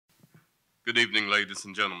Good evening, ladies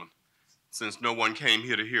and gentlemen. Since no one came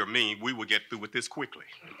here to hear me, we will get through with this quickly.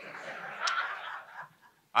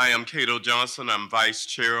 I am Cato Johnson. I'm Vice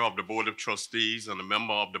Chair of the Board of Trustees and a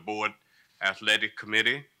member of the Board Athletic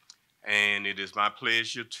Committee. And it is my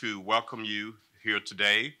pleasure to welcome you here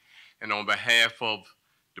today. And on behalf of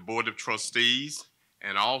the Board of Trustees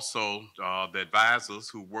and also the advisors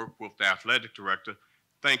who work with the Athletic Director,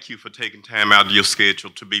 thank you for taking time out of your schedule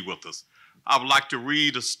to be with us. I would like to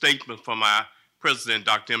read a statement from our President,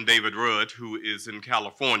 Dr. M. David Rudd, who is in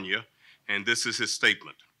California, and this is his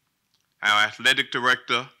statement. Our Athletic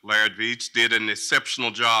Director, Larry Veach, did an exceptional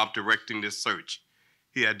job directing this search.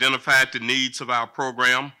 He identified the needs of our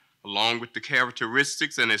program, along with the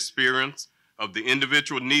characteristics and experience of the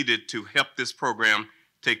individual needed to help this program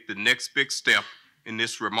take the next big step in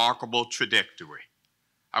this remarkable trajectory.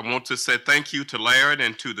 I want to say thank you to Larry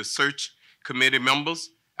and to the search committee members.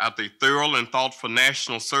 After a thorough and thoughtful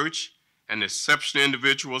national search, an exceptional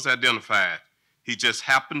individual was identified. He just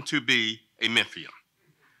happened to be a Memphian.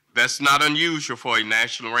 That's not unusual for a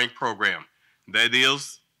national ranked program. That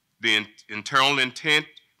is, the internal intent,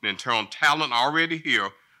 the internal talent already here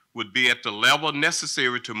would be at the level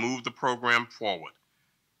necessary to move the program forward.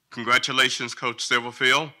 Congratulations, Coach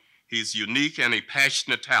Silverfield. He's unique and a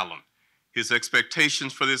passionate talent. His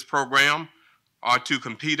expectations for this program are to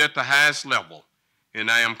compete at the highest level, and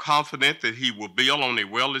I am confident that he will build on a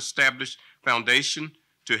well-established foundation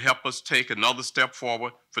to help us take another step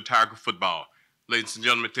forward for Tiger football. Ladies and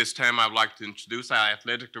gentlemen, at this time, I'd like to introduce our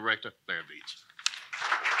Athletic Director, Larry Veach.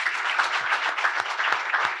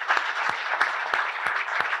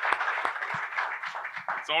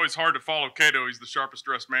 It's always hard to follow Cato. He's the sharpest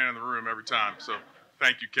dressed man in the room every time, so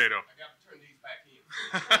thank you, Cato. I got to turn these back in.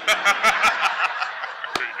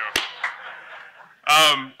 There you go.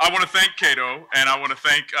 I want to thank Cato, and I want to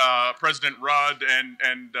thank President Rudd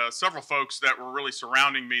and several folks that were really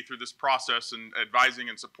surrounding me through this process and advising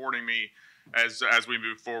and supporting me as we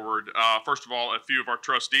move forward. First of all, a few of our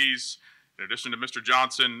trustees, in addition to Mr.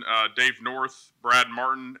 Johnson, Dave North, Brad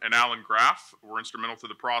Martin, and Alan Graff were instrumental through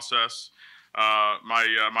the process.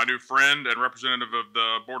 My new friend and representative of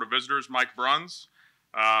the Board of Visitors, Mike Bruns,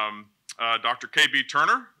 Dr. KB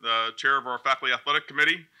Turner, the chair of our Faculty Athletic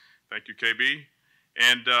Committee. Thank you, KB.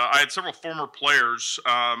 And I had several former players,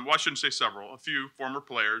 well, I shouldn't say several, a few former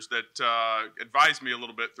players that advised me a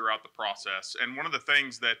little bit throughout the process. And one of the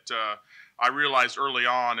things that I realized early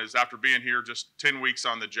on is after being here just 10 weeks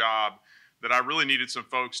on the job, that I really needed some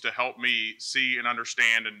folks to help me see and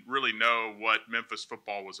understand and really know what Memphis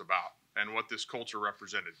football was about and what this culture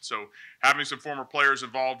represented. So having some former players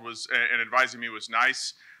involved and advising me was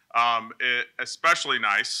nice. Especially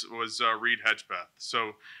nice was Reed Hedgepeth.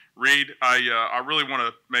 So Reed, I really want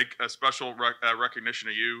to make a special recognition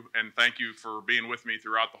of you and thank you for being with me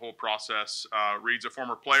throughout the whole process. Reed's a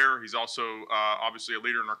former player. He's also obviously a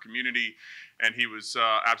leader in our community, and he was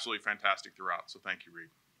absolutely fantastic throughout. So thank you, Reed.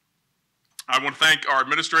 I want to thank our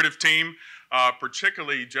administrative team,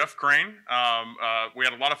 particularly Jeff Crane. We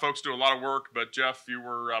had a lot of folks do a lot of work, but Jeff, you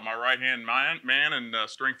were my right-hand man and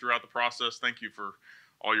strength throughout the process. Thank you for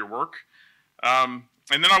all your work.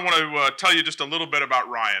 And then I want to tell you just a little bit about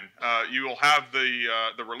Ryan. You will have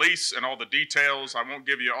the release and all the details. I won't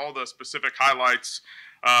give you all the specific highlights,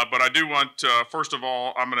 but I do want, first of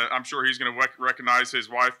all, I'm sure he's going to recognize his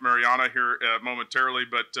wife, Mariana, here momentarily.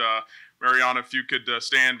 But Mariana, if you could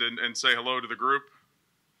stand and say hello to the group.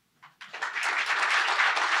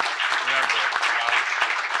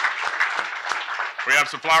 We have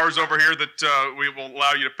some flowers over here that we will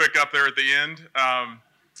allow you to pick up there at the end.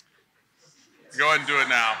 Go ahead and do it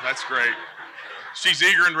now. That's great. She's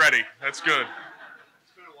eager and ready. That's good.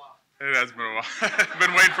 It's been a while. It has been a while.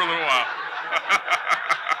 Been waiting for a little while.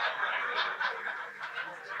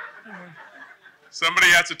 Somebody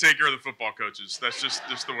has to take care of the football coaches. That's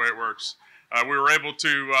just the way it works. We were able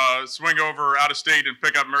to swing over out of state and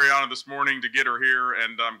pick up Mariana this morning to get her here,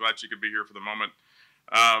 and I'm glad she could be here for the moment.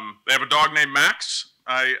 They have a dog named Max.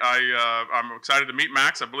 I'm excited to meet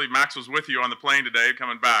Max. I believe Max was with you on the plane today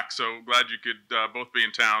coming back, so glad you could both be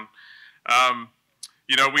in town.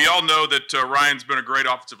 You know, we all know that Ryan's been a great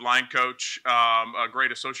offensive line coach, a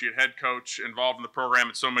great associate head coach, involved in the program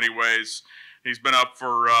in so many ways. He's been up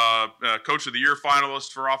for Coach of the Year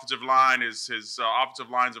finalist for offensive line. His offensive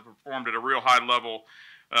lines have performed at a real high level.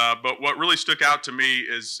 But what really stuck out to me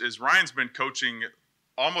is Ryan's been coaching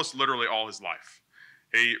almost literally all his life.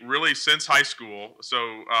 He really, since high school,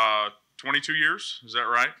 so 22 years, is that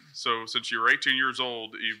right? So since you were 18 years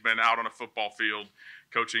old, you've been out on a football field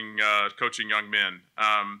coaching young men,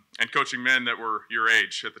 and coaching men that were your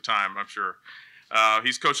age at the time, I'm sure.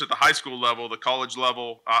 He's coached at the high school level, the college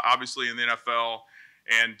level, obviously in the NFL,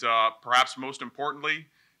 and perhaps most importantly,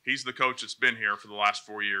 he's the coach that's been here for the last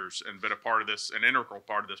 4 years and been a part of this, an integral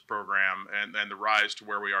part of this program and the rise to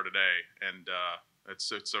where we are today. And it's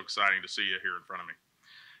so exciting to see you here in front of me.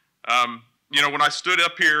 You know, when I stood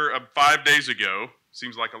up here 5 days ago,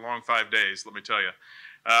 seems like a long 5 days, let me tell you,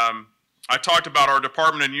 I talked about our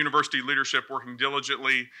department and university leadership working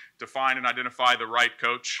diligently to find and identify the right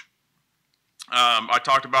coach. I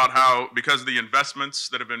talked about how, because of the investments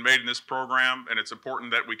that have been made in this program, and it's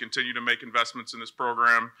important that we continue to make investments in this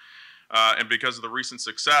program, and because of the recent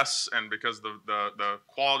success and because of the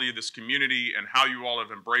quality of this community and how you all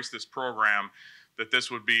have embraced this program, that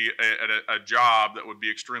this would be a job that would be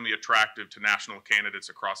extremely attractive to national candidates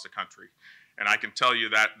across the country. And I can tell you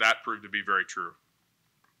that that proved to be very true.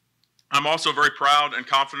 I'm also very proud and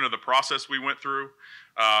confident of the process we went through.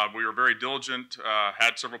 We were very diligent,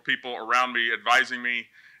 had several people around me advising me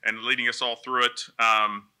and leading us all through it.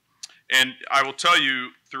 And I will tell you,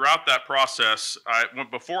 throughout that process,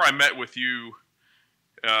 before I met with you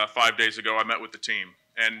 5 days ago, I met with the team.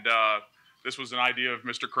 And this was an idea of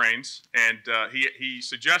Mr. Crane's. And he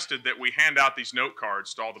suggested that we hand out these note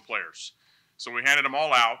cards to all the players. So we handed them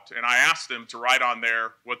all out, and I asked them to write on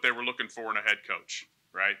there what they were looking for in a head coach,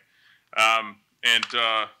 right?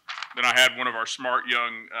 Then I had one of our smart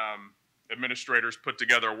young administrators put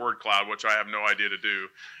together a word cloud, which I have no idea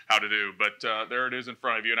how to do, but there it is in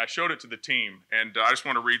front of you, and I showed it to the team, and I just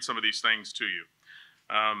want to read some of these things to you.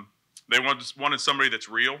 They wanted somebody that's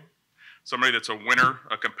real, somebody that's a winner,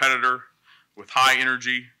 a competitor with high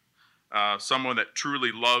energy, someone that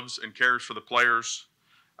truly loves and cares for the players.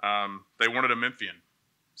 They wanted a Memphian,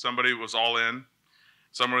 somebody who was all in,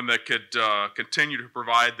 someone that could continue to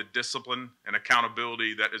provide the discipline and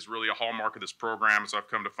accountability that is really a hallmark of this program, as I've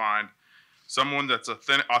come to find. Someone that's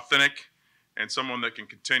authentic and someone that can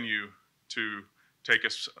continue to take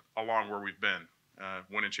us along where we've been,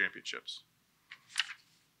 winning championships.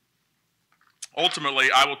 Ultimately,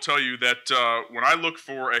 I will tell you that when I look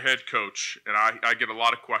for a head coach, and I get a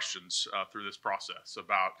lot of questions through this process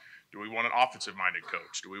about, do we want an offensive-minded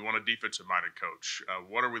coach? Do we want a defensive-minded coach?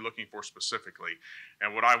 What are we looking for specifically?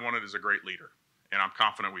 And what I wanted is a great leader, and I'm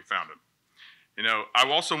confident we found him. You know, I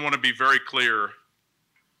also want to be very clear,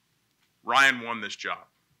 Ryan won this job.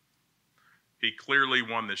 He clearly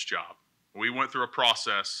won this job. We went through a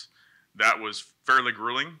process that was fairly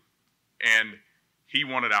grueling, and he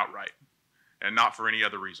won it outright, and not for any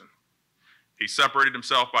other reason. He separated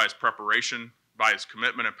himself by his preparation, by his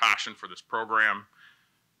commitment and passion for this program,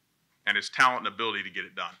 and his talent and ability to get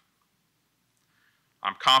it done.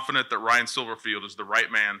 I'm confident that Ryan Silverfield is the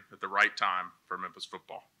right man at the right time for Memphis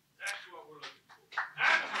football. That's what we're looking for.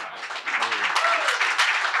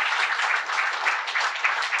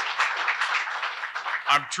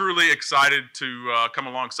 I'm truly excited to come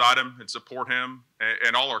alongside him and support him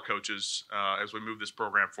and all our coaches as we move this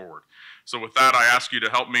program forward. So with that, I ask you to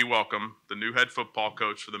help me welcome the new head football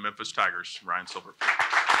coach for the Memphis Tigers, Ryan Silverfield.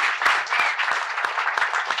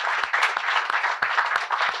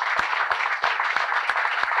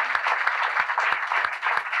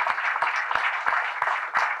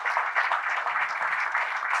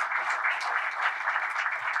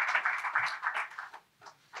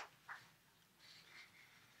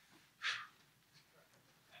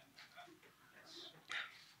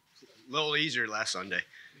 A little easier last Sunday.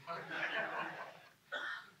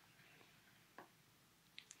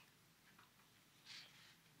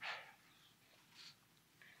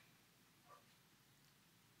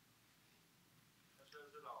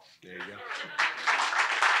 There you go.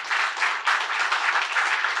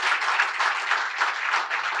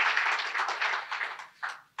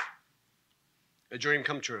 A dream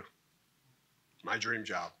come true. My dream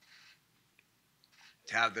job.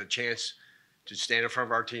 To have the chance to stand in front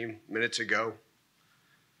of our team minutes ago,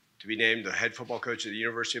 to be named the head football coach at the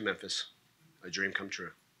University of Memphis, a dream come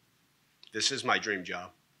true. This is my dream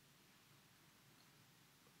job.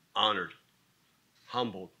 Honored,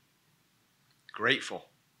 humbled, grateful,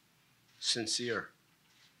 sincere,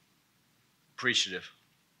 appreciative.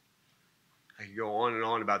 I could go on and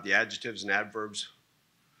on about the adjectives and adverbs,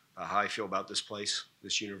 about how I feel about this place,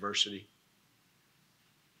 this university.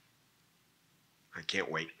 I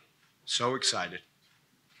can't wait. So excited.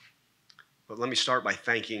 But let me start by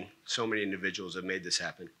thanking so many individuals that made this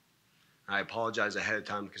happen. I apologize ahead of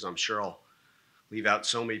time because I'm sure I'll leave out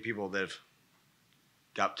so many people that have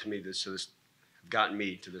gotten me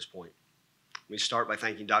to this point. Let me start by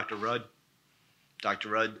thanking Dr. Rudd. Dr.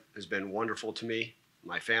 Rudd has been wonderful to me,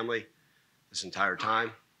 my family, this entire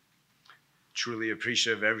time. Truly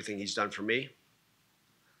appreciative of everything he's done for me.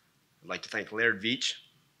 I'd like to thank Laird Veach,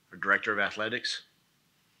 our Director of Athletics,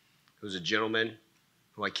 who's a gentleman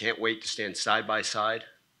who I can't wait to stand side by side,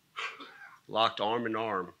 locked arm in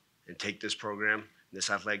arm, and take this program and this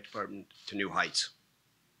athletic department to new heights.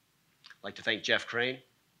 I'd like to thank Jeff Crane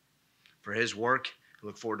for his work. I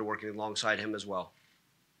look forward to working alongside him as well.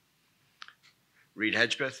 Reed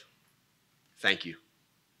Hedgepeth, thank you.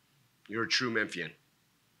 You're a true Memphian.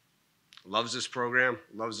 Loves this program,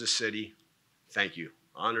 loves this city. Thank you.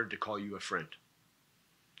 Honored to call you a friend.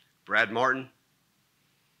 Brad Martin,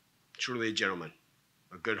 truly a gentleman,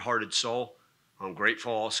 a good-hearted soul. I'm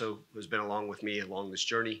grateful also who has been along with me along this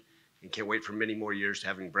journey and can't wait for many more years to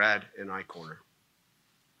having Brad in my corner.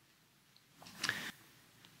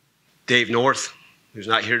 Dave North, who's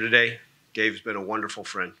not here today. Dave's been a wonderful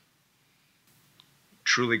friend.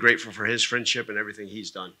 Truly grateful for his friendship and everything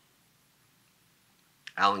he's done.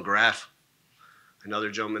 Alan Graff,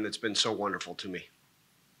 another gentleman that's been so wonderful to me.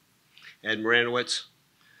 Ed Moranowitz,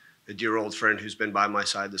 a dear old friend who's been by my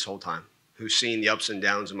side this whole time, who's seen the ups and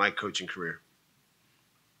downs of my coaching career.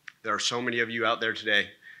 There are so many of you out there today.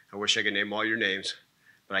 I wish I could name all your names,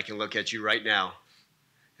 but I can look at you right now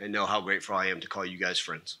and know how grateful I am to call you guys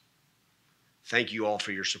friends. Thank you all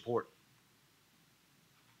for your support.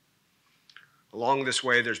 Along this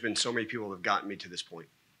way, there's been so many people that have gotten me to this point.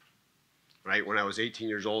 Right? When I was 18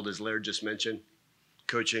 years old, as Laird just mentioned,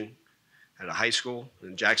 coaching at a high school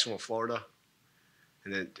in Jacksonville, Florida,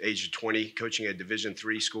 and then at the age of 20, coaching at Division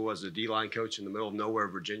III school as a D-line coach in the middle of nowhere,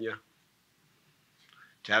 Virginia,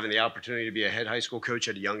 to having the opportunity to be a head high school coach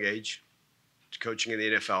at a young age, to coaching in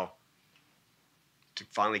the NFL, to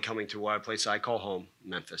finally coming to what a place I call home,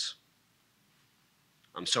 Memphis.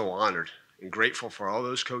 I'm so honored and grateful for all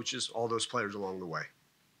those coaches, all those players along the way.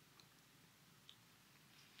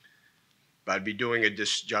 But I'd be doing a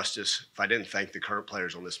disjustice if I didn't thank the current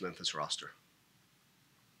players on this Memphis roster.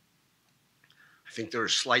 I think there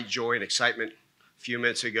was slight joy and excitement a few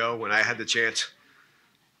minutes ago when I had the chance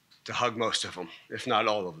to hug most of them, if not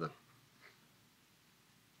all of them.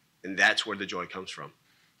 And that's where the joy comes from.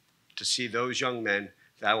 To see those young men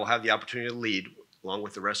that I will have the opportunity to lead, along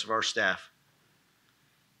with the rest of our staff,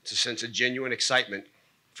 to sense a genuine excitement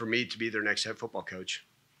for me to be their next head football coach.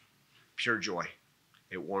 Pure joy.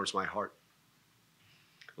 It warms my heart.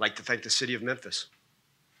 I'd like to thank the city of Memphis.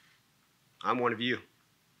 I'm one of you.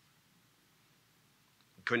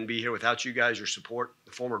 Couldn't be here without you guys, your support,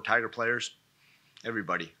 the former Tiger players,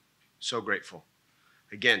 everybody. So grateful.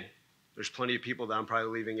 Again, there's plenty of people that I'm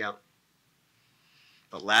probably leaving out.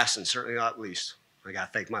 But last and certainly not least, I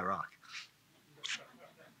got to thank my rock.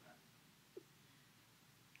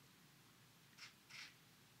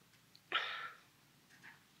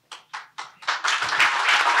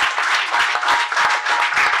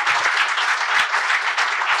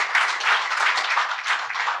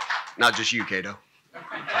 Not just you, Cato.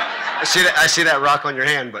 I see that rock on your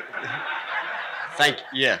hand, but thank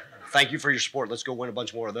you for your support. Let's go win a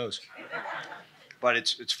bunch more of those. But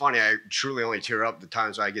it's funny, I truly only tear up the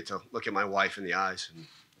times I get to look at my wife in the eyes, and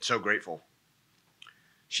I'm so grateful.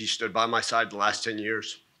 She stood by my side the last 10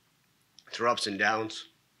 years, through ups and downs,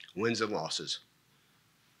 wins and losses.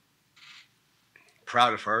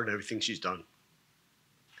 Proud of her and everything she's done.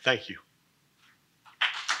 Thank you.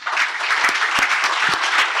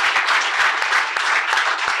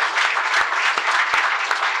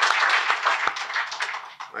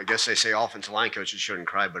 I guess they say offensive line coaches shouldn't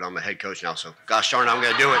cry, but I'm a head coach now, so gosh darn it, I'm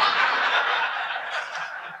going to do it.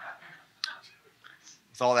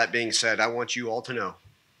 With all that being said, I want you all to know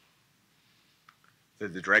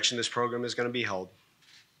that the direction this program is going to be held,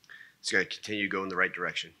 it's going to continue to go in the right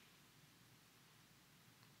direction.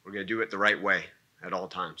 We're going to do it the right way at all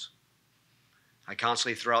times. I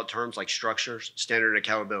constantly throw out terms like structure, standard, and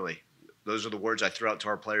accountability. Those are the words I threw out to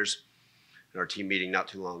our players in our team meeting not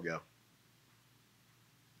too long ago.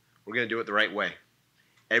 We're going to do it the right way.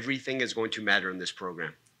 Everything is going to matter in this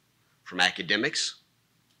program, from academics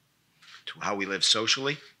to how we live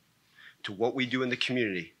socially to what we do in the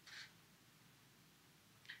community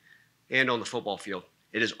and on the football field.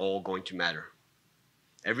 It is all going to matter.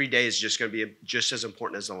 Every day is just going to be just as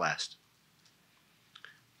important as the last.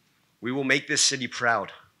 We will make this city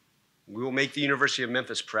proud. We will make the University of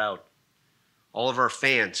Memphis proud. All of our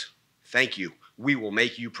fans, thank you. We will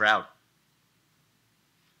make you proud.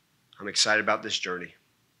 I'm excited about this journey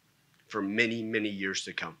for many, many years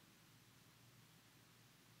to come.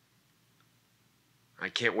 I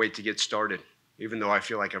can't wait to get started, even though I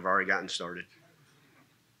feel like I've already gotten started.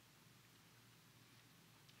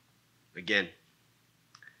 Again,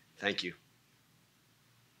 thank you.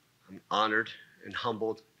 I'm honored and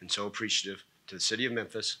humbled and so appreciative to the city of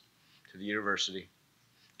Memphis, to the university,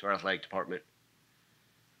 to our athletic department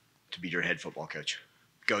to be your head football coach.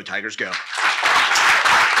 Go Tigers, go.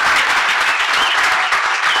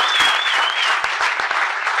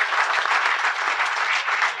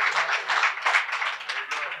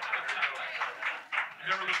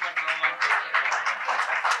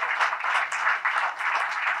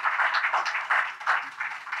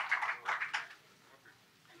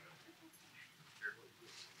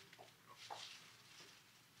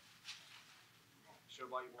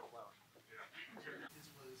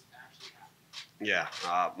 Yeah,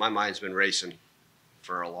 my mind's been racing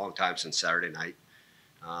for a long time since Saturday night,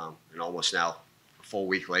 and almost now a full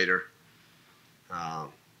week later,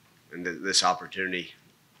 and this opportunity,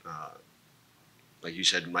 like you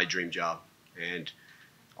said, my dream job, and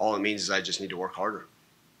all it means is I just need to work harder,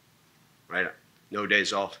 right? No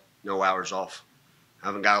days off, no hours off. I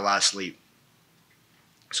haven't got a lot of sleep.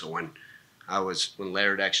 So when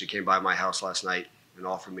Laird actually came by my house last night and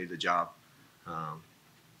offered me the job,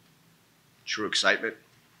 true excitement,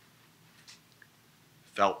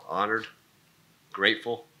 felt honored,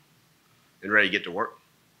 grateful, and ready to get to work.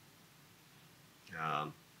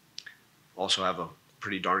 Also have a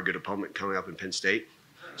pretty darn good opponent coming up in Penn State,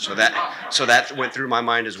 so that went through my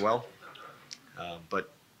mind as well.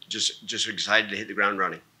 But just excited to hit the ground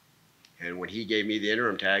running. And when he gave me the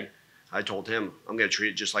interim tag, I told him I'm going to treat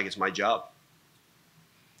it just like it's my job.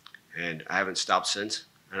 And I haven't stopped since,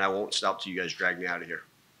 and I won't stop till you guys drag me out of here.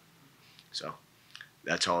 So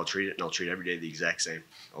that's how I'll treat it, and I'll treat every day the exact same.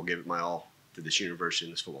 I'll give it my all to this university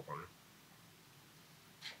and this football program.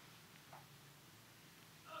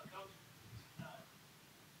 Coach,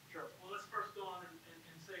 sure. Well, let's first go on and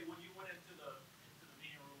say when you went into the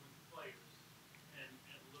meeting room with the players and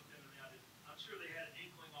looked at them, I'm sure they had an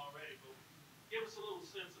inkling already, but give us a little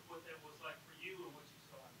sense of what that was like for you and what you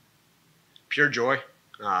saw. Pure joy.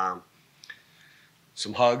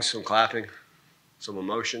 Some hugs, some clapping, some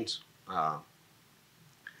emotions. I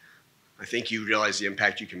think you realize the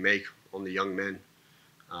impact you can make on the young men,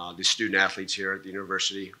 the student athletes here at the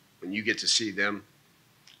university. When you get to see them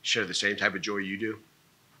share the same type of joy you do,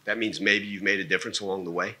 that means maybe you've made a difference along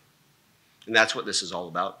the way. And that's what this is all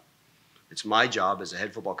about. It's my job as a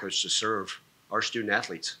head football coach to serve our student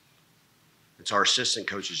athletes. It's our assistant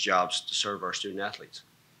coaches' jobs to serve our student athletes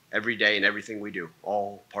every day in everything we do,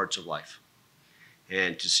 all parts of life.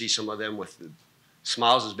 And to see some of them with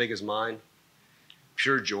smiles as big as mine,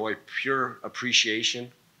 pure joy, pure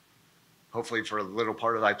appreciation, hopefully for a little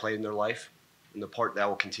part that I played in their life and the part that I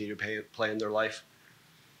will continue to play in their life,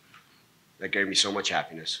 that gave me so much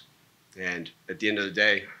happiness. And at the end of the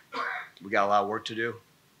day, we got a lot of work to do,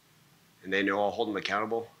 and they know I'll hold them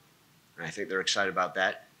accountable, and I think they're excited about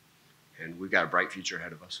that, and we've got a bright future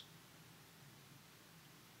ahead of us.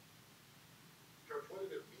 Coach, what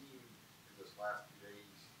did it mean in this last few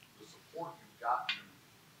days, the support you've gotten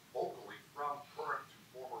locally from current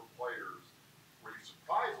to former players? Were you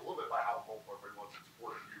surprised a little bit by how local everybody was in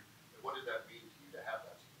supporting you, and what did that mean to you to have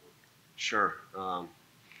that support? Sure.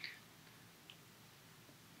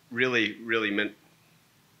 Really meant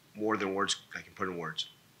more than words I can put in words,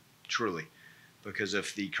 truly. Because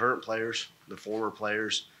if the current players, the former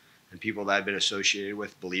players, and people that I've been associated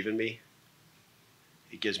with believe in me,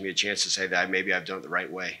 it gives me a chance to say that maybe I've done it the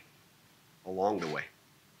right way along the way.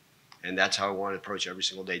 And that's how I want to approach every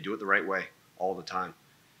single day. Do it the right way all the time.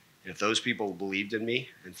 And if those people believed in me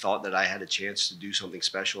and thought that I had a chance to do something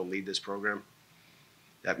special and lead this program,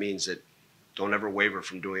 that means that don't ever waver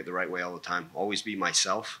from doing it the right way all the time. Always be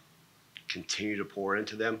myself, continue to pour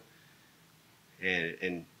into them,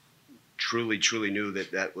 and truly knew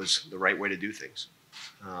that that was the right way to do things.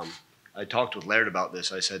 I talked with Laird about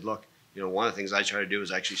this. I said, look, one of the things I try to do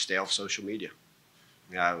is actually stay off social media.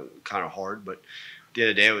 Yeah, kind of hard, but at the end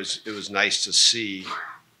of the day, it was nice to see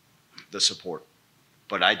the support.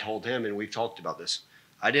 But I told him, and we've talked about this,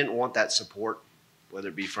 I didn't want that support, whether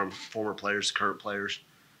it be from former players, current players,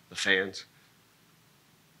 the fans,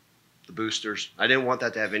 the boosters. I didn't want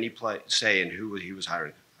that to have any say in who he was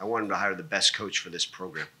hiring. I wanted him to hire the best coach for this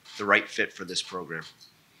program, the right fit for this program.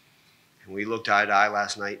 And we looked eye to eye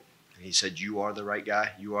last night, and he said, you are the right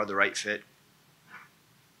guy, you are the right fit.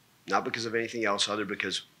 Not because of anything else, other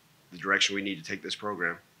because the direction we need to take this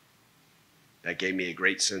program. That gave me a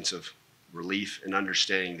great sense of relief and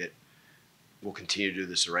understanding that we'll continue to do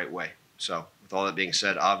this the right way. So with all that being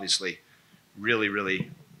said, obviously, really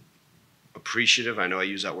appreciative. I know I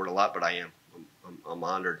use that word a lot, but I am. I'm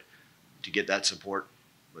honored to get that support,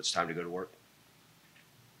 but it's time to go to work.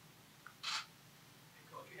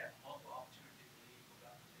 Coach, you had multiple opportunities to leave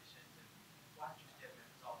without positions, and why did you step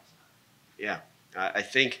in all this time? Yeah, I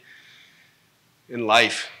think in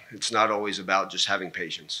life, it's not always about just having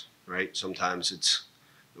patience, right? Sometimes it's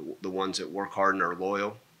the ones that work hard and are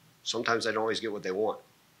loyal. Sometimes they don't always get what they want.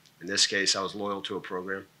 In this case, I was loyal to a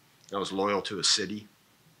program. I was loyal to a city,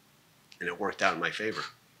 and it worked out in my favor.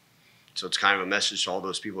 So it's kind of a message to all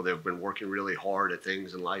those people that have been working really hard at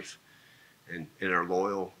things in life and are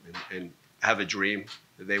loyal and have a dream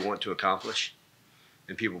that they want to accomplish,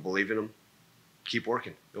 and people believe in them. Keep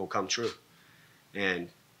working. It will come true. And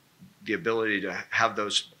the ability to have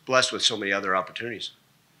those, blessed with so many other opportunities.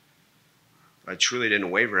 I truly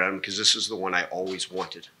didn't waver at them because this is the one I always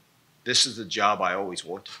wanted. This is the job I always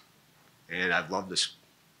wanted. And I've loved this.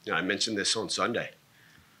 You know, I mentioned this on Sunday,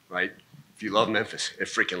 right? If you love Memphis, it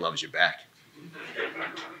freaking loves you back.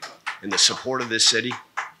 And the support of this city,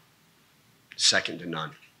 second to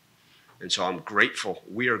none. And so I'm grateful,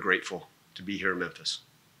 we are grateful to be here in Memphis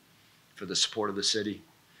for the support of the city,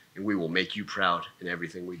 and we will make you proud in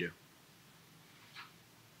everything we do.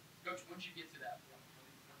 Coach, once you get to that point,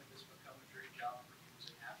 when did this become a dream job for you? Was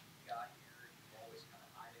it after you got here and you've always kind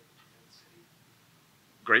of eyed it in the city?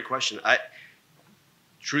 Great question.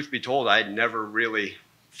 Truth be told, I had never really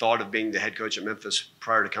thought of being the head coach at Memphis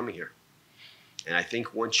prior to coming here. And I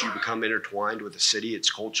think once you become intertwined with the city,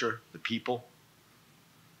 its culture, the people,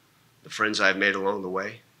 the friends I've made along the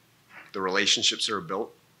way, the relationships that are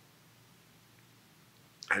built,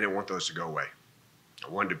 I didn't want those to go away. I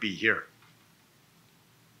wanted to be here.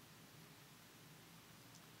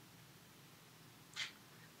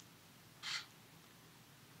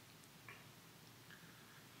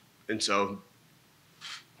 And so,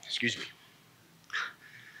 excuse me,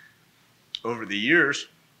 over the years,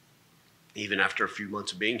 even after a few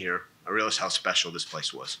months of being here, I realized how special this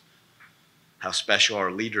place was, how special our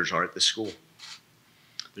leaders are at this school.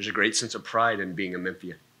 There's a great sense of pride in being a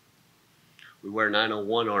Memphian. We wear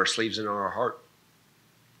 901 on our sleeves and on our heart.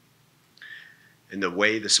 And the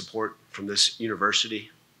way the support from this university,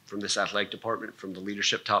 from this athletic department, from the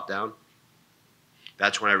leadership top down,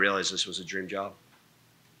 that's when I realized this was a dream job.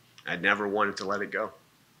 I'd never wanted to let it go.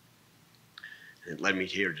 And it led me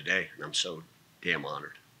here today, and I'm so damn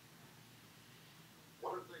honored.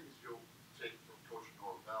 What are things you'll take from Coach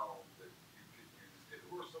Norvell that you could use? And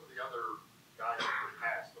who are some of the other guys in the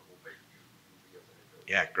past that will make you be as a head coach?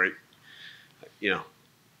 Yeah, great. You know,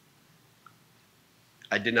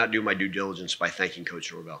 I did not do my due diligence by thanking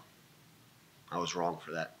Coach Norvell. I was wrong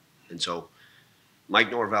for that. And so Mike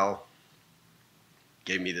Norvell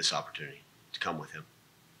gave me this opportunity to come with him.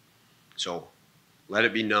 So let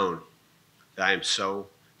it be known that I am so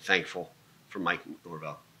thankful for Mike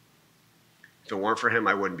Norvell. If it weren't for him,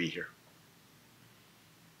 I wouldn't be here.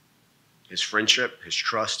 His friendship, his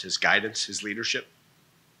trust, his guidance, his leadership,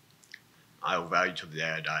 I will value till the day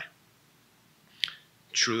I die.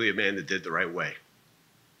 Truly a man that did the right way.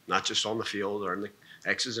 Not just on the field or in the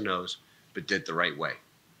X's and O's, but did the right way.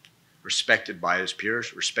 Respected by his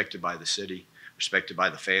peers, respected by the city, respected by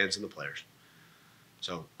the fans and the players.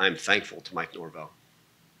 So I'm thankful to Mike Norvell.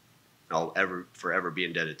 I'll forever be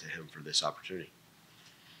indebted to him for this opportunity.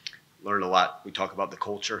 Learned a lot. We talk about the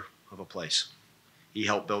culture of a place. He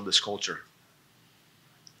helped build this culture.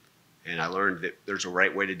 And I learned that there's a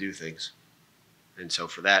right way to do things. And so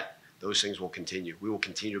for that, those things will continue. We will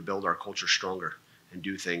continue to build our culture stronger and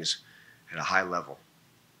do things at a high level.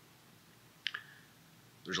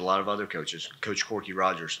 There's a lot of other coaches. Coach Corky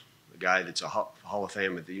Rogers, a guy that's a Hall of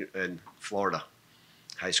Fame in Florida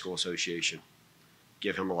High School Association.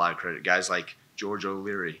 Give him a lot of credit. Guys like George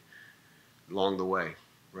O'Leary along the way,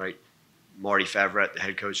 right? Marty Favret, the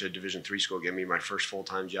head coach at a Division III school, gave me my first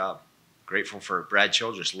full-time job. Grateful for Brad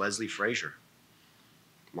Childress, Leslie Frazier,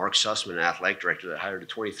 Mark Sussman, an athletic director that hired a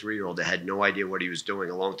 23-year-old that had no idea what he was doing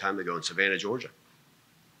a long time ago in Savannah, Georgia.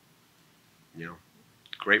 You know,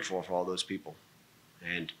 grateful for all those people.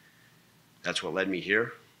 And that's what led me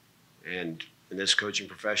here. And in this coaching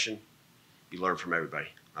profession, you learn from everybody.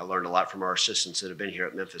 I learned a lot from our assistants that have been here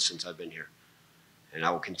at Memphis since I've been here. And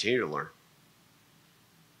I will continue to learn.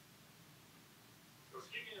 So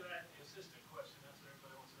speaking of that assistant question, that's what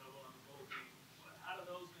everybody wants to know on the bowl game. How do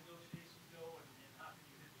those negotiations go, and how can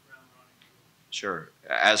you hit the ground running? Sure.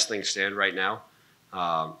 As things stand right now,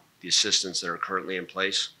 the assistants that are currently in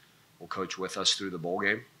place will coach with us through the bowl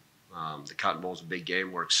game. The Cotton Bowl is a big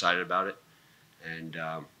game. We're excited about it. And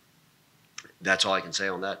that's all I can say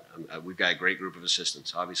on that. We've got a great group of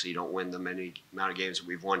assistants. Obviously, you don't win the many amount of games that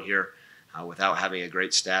we've won here without having a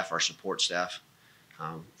great staff, our support staff,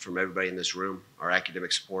 from everybody in this room, our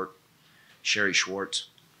academic support, Sherry Schwartz,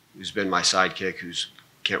 who's been my sidekick, who's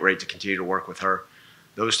can't wait to continue to work with her.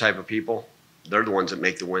 Those type of people, they're the ones that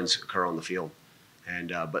make the wins occur on the field. And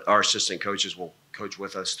but our assistant coaches will coach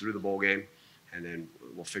with us through the bowl game and then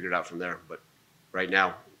we'll figure it out from there. But right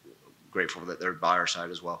now, grateful that they're by our side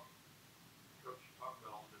as well. Coach, you talked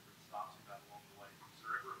about all the different stops you've had along the way. Is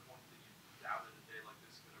there ever a point that you doubted a day like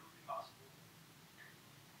this could ever be possible?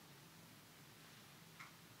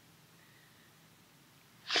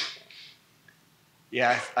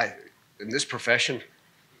 Yeah, in this profession,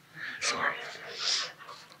 sorry,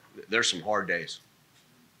 there's some hard days.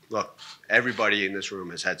 Look, everybody in this room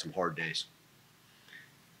has had some hard days.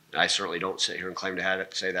 I certainly don't sit here and claim to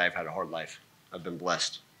say that I've had a hard life. I've been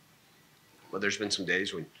blessed. But there's been some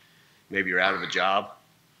days when maybe you're out of a job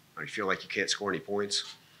or you feel like you can't score any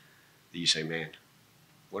points, that you say, man,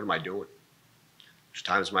 what am I doing? There's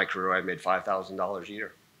times in my career I've made $5,000 a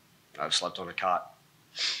year. I've slept on a cot,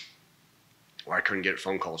 or I couldn't get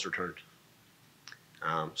phone calls returned.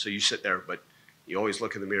 So you sit there, but you always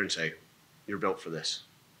look in the mirror and say, you're built for this.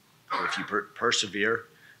 And if you persevere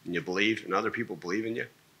and you believe, and other people believe in you,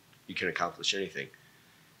 you can accomplish anything.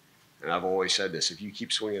 And I've always said this, if you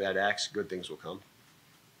keep swinging that axe, good things will come.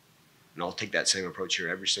 And I'll take that same approach here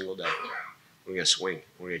every single day. We're going to swing.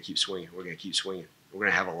 We're going to keep swinging. We're going to keep swinging. We're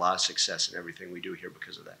going to have a lot of success in everything we do here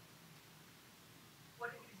because of that.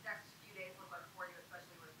 What do these next few days look like for you,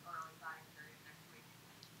 especially with early signing period next week?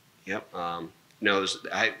 Yep. No,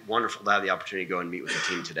 wonderful to have the opportunity to go and meet with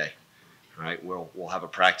the team today. All right, we'll have a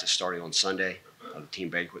practice starting on Sunday, the team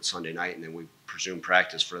banquet Sunday night, and then we presume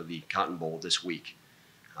practice for the Cotton Bowl this week.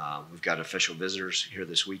 We've got official visitors here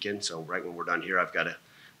this weekend, so right when we're done here, I've got to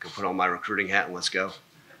go put on my recruiting hat and let's go.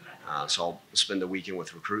 So I'll spend the weekend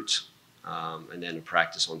with recruits, and then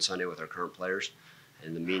practice on Sunday with our current players.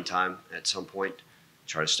 In the meantime, at some point,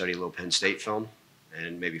 try to study a little Penn State film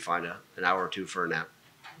and maybe find an hour or two for a nap.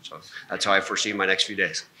 So that's how I foresee my next few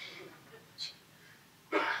days.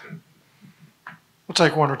 We'll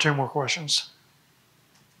take one or two more questions.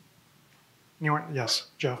 Anyone? Yes,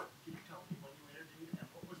 Joe. Can you tell me when you interviewed him,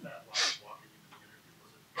 what was that like walking into the interview?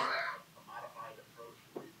 Was it a modified approach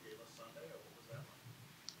to what you gave us Sunday, or what was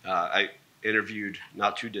that like? I interviewed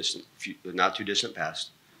not too distant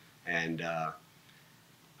past, and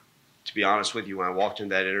to be honest with you, when I walked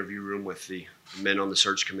into that interview room with the men on the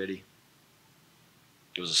search committee,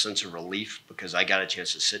 it was a sense of relief because I got a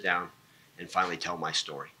chance to sit down and finally tell my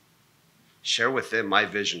story, share with them my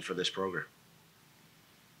vision for this program.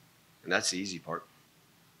 And that's the easy part.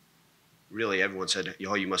 Really, everyone said,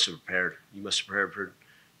 oh, you must have prepared. You must have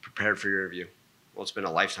prepared for your interview. Well, it's been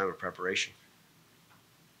a lifetime of preparation.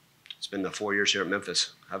 It's been the 4 years here at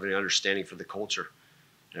Memphis, having an understanding for the culture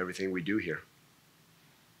and everything we do here.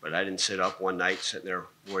 But I didn't sit up one night sitting there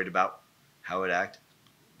worried about how it acted.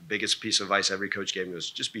 The biggest piece of advice every coach gave me was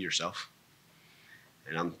just be yourself.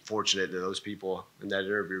 And I'm fortunate that those people in that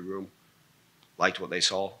interview room liked what they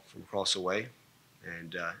saw from across the way,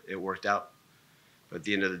 and it worked out. But at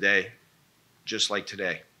the end of the day, just like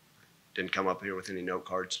today, didn't come up here with any note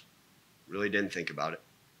cards, really didn't think about it.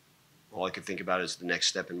 All I could think about is the next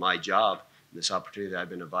step in my job, and this opportunity that I've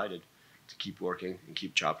been invited to keep working and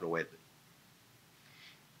keep chopping away at it.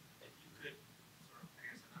 If you could sort of, I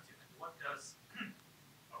guess, enunciate that, what does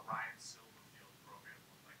a Ryan Silverfield program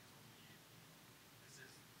look like as only you?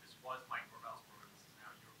 This was Mike Norvell's program, this is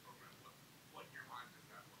now your program. What in your mind does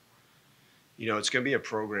that look like? You know, it's going to be a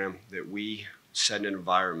program that we set an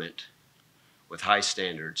environment with high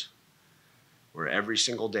standards where every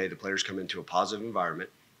single day the players come into a positive environment,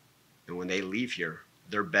 and when they leave here,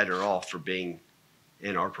 they're better off for being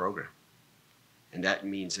in our program. And that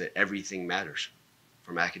means that everything matters,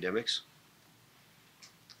 from academics,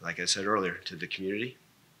 like I said earlier, to the community,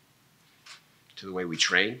 to the way we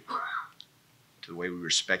train, to the way we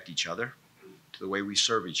respect each other, to the way we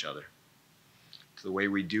serve each other, to the way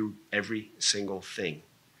we do every single thing.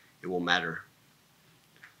 It will matter,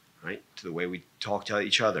 right? To the way we talk to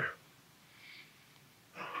each other,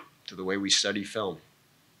 to the way we study film,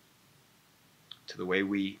 to the way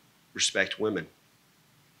we respect women,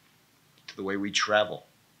 to the way we travel,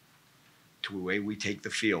 to the way we take the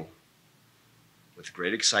field with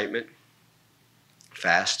great excitement,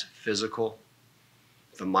 fast, physical,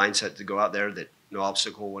 the mindset to go out there that no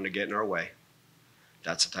obstacle will want to get in our way.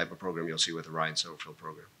 That's the type of program you'll see with the Ryan Silverfield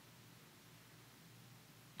program.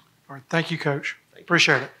 All right. Thank you, Coach. Thank you.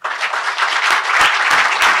 Appreciate it.